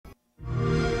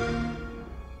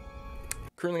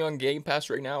Currently on Game Pass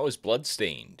right now is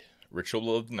Bloodstained,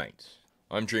 Ritual of the Night.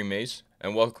 I'm Dream Maze,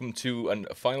 and welcome to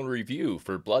a final review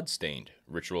for Bloodstained,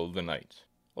 Ritual of the Night.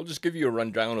 I'll just give you a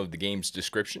rundown of the game's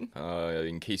description,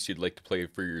 in case you'd like to play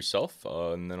it for yourself,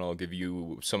 and then I'll give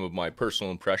you some of my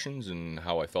personal impressions and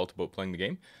how I felt about playing the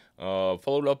game.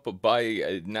 Followed up by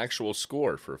an actual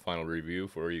score for a final review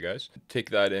for you guys. Take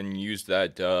that and use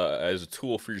that as a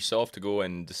tool for yourself to go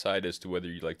and decide as to whether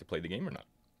you'd like to play the game or not.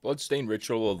 Bloodstained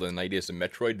Ritual of the Night is a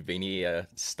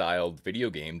Metroidvania-styled video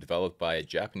game developed by a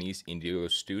Japanese indie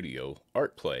studio,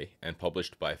 Artplay, and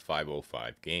published by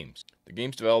 505 Games. The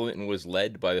game's development was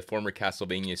led by the former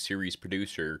Castlevania series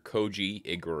producer Koji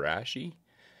Igarashi,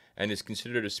 and is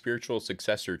considered a spiritual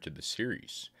successor to the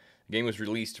series. The game was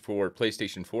released for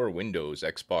PlayStation 4, Windows,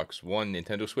 Xbox One,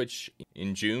 Nintendo Switch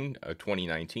in June of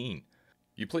 2019.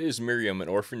 You play as Miriam, an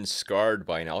orphan scarred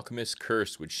by an alchemist's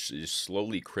curse which is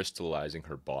slowly crystallizing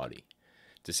her body.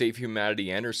 To save humanity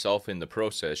and herself in the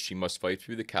process, she must fight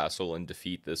through the castle and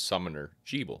defeat the summoner,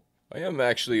 Jeeble. I am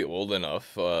actually old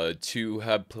enough to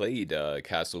have played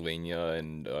Castlevania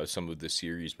and some of the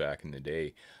series back in the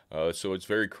day, so it's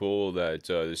very cool that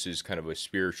this is kind of a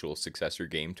spiritual successor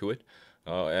game to it.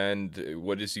 And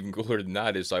what is even cooler than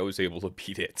that is I was able to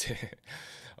beat it.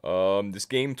 This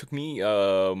game took me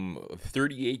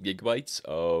 38 gigabytes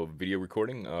of video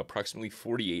recording, approximately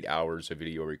 48 hours of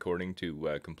video recording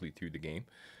to complete through the game.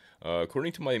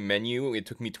 According to my menu, it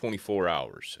took me 24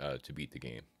 hours to beat the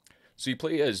game. So you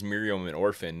play as Miriam, an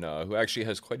orphan, who actually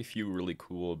has quite a few really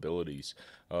cool abilities.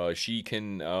 She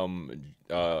can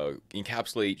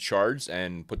encapsulate shards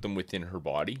and put them within her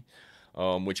body,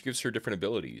 which gives her different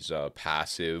abilities,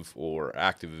 passive or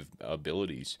active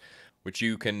abilities, which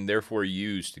you can therefore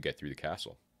use to get through the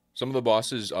castle. Some of the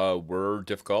bosses were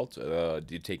difficult.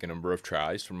 Did take a number of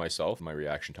tries for myself. My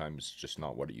reaction time is just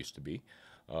not what it used to be.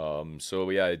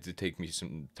 So yeah, it did take me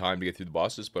some time to get through the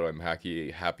bosses, but I'm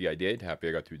happy I did. Happy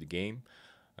I got through the game.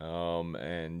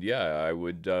 And yeah, I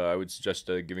would suggest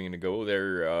giving it a go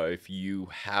there if you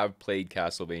have played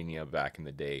Castlevania back in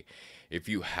the day. If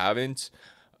you haven't,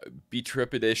 be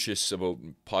trepidatious about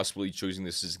possibly choosing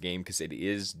this as a game because it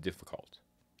is difficult.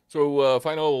 So,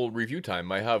 final review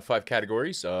time. I have 5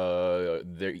 categories.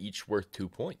 They're each worth 2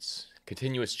 points.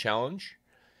 Continuous challenge,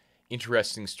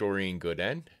 interesting story and good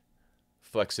end,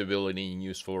 flexibility and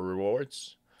useful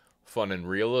rewards, fun and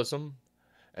realism,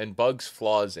 and bugs,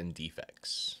 flaws, and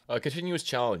defects. Continuous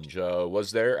challenge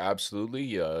was there, absolutely.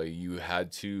 You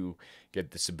had to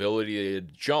get this ability to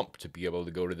jump to be able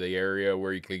to go to the area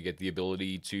where you could get the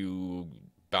ability to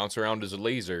bounce around as a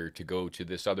laser to go to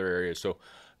this other area. So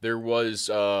there was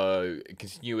a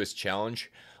continuous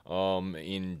challenge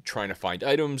in trying to find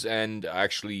items and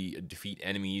actually defeat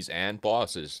enemies and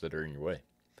bosses that are in your way.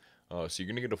 So you're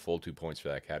going to get a full 2 points for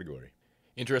that category.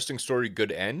 Interesting story,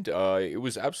 good end. It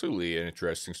was absolutely an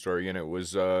interesting story, and it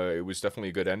was definitely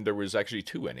a good end. There was actually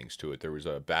 2 endings to it. There was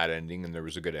a bad ending and there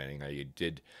was a good ending. I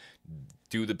did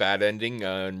do the bad ending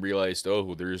and realized,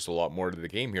 oh, there's a lot more to the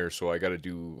game here, so I got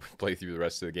to play through the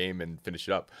rest of the game and finish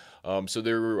it up. So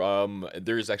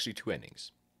there is actually 2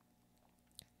 endings.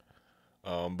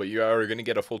 But you are going to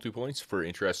get a full 2 points for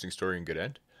interesting story and good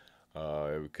end,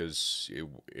 because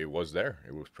it was there,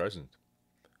 it was present.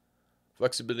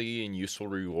 Flexibility and useful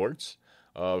rewards.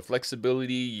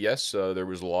 Flexibility, yes, there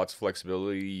was lots of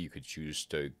flexibility. You could choose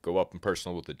to go up and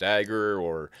personal with a dagger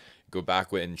or go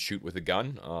back and shoot with a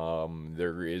gun.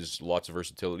 There is lots of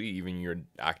versatility. Even your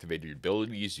activated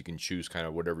abilities, you can choose kind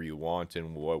of whatever you want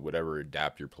and whatever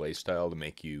adapt your playstyle to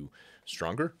make you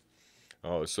stronger.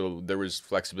 So there was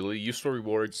flexibility. Useful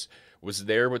rewards was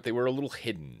there, but they were a little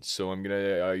hidden. So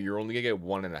you're only gonna get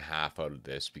 1.5 out of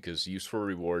this because useful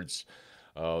rewards.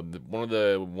 One of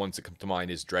the ones that come to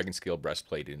mind is Dragon Scale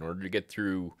Breastplate. In order to get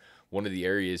through one of the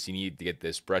areas, you need to get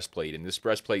this breastplate, and this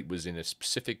breastplate was in a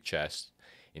specific chest,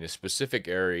 in a specific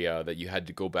area that you had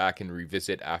to go back and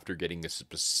revisit after getting a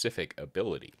specific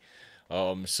ability.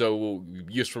 So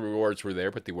useful rewards were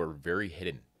there, but they were very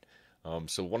hidden.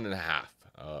 So 1.5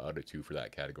 out of 2 for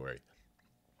that category.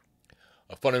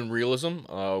 Fun and realism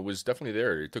was definitely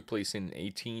there. It took place in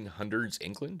 1800s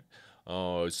England.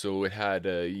 So it had,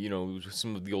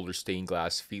 some of the older stained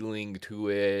glass feeling to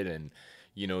it, and,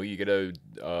 you get it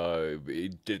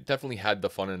definitely had the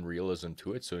fun and realism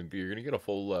to it, so you're going to get a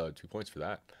full 2 points for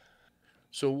that.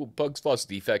 So bugs, flaws,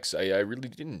 defects, I really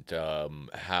didn't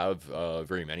have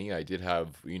very many. I did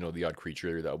have, the odd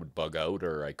creature that would bug out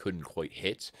or I couldn't quite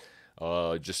hit.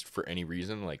 Just for any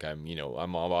reason, like I'm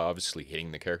obviously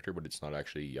hitting the character, but it's not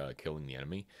actually killing the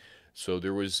enemy. So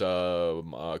there was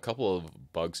a couple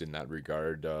of bugs in that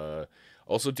regard.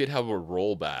 Also did have a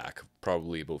rollback,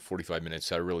 probably about 45 minutes.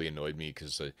 That really annoyed me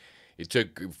because it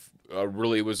took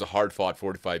really, it was a hard fought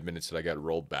 45 minutes that I got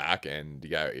rolled back, and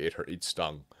yeah, it hurt, it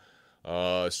stung.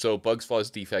 So bugs, flaws,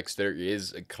 defects. There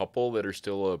is a couple that are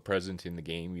still present in the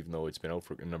game, even though it's been out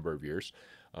for a number of years,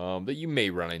 that you may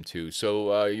run into.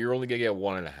 So you're only gonna get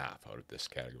 1.5 out of this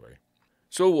category.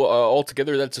 So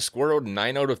altogether, that's a score out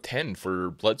 9 out of 10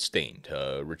 for Bloodstained,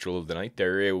 Ritual of the Night.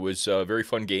 There, it was a very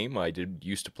fun game. I did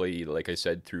used to play, like I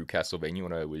said, through Castlevania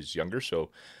when I was younger, so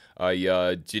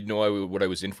I did know what I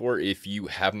was in for. If you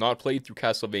have not played through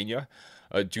Castlevania,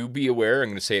 do be aware. I'm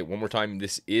going to say it one more time.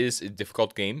 This is a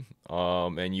difficult game,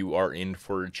 and you are in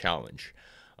for a challenge.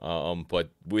 But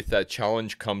with that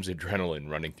challenge comes adrenaline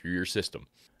running through your system.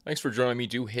 Thanks for joining me.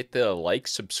 Do hit the like,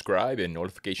 subscribe, and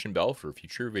notification bell for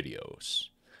future videos.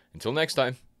 Until next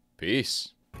time, peace.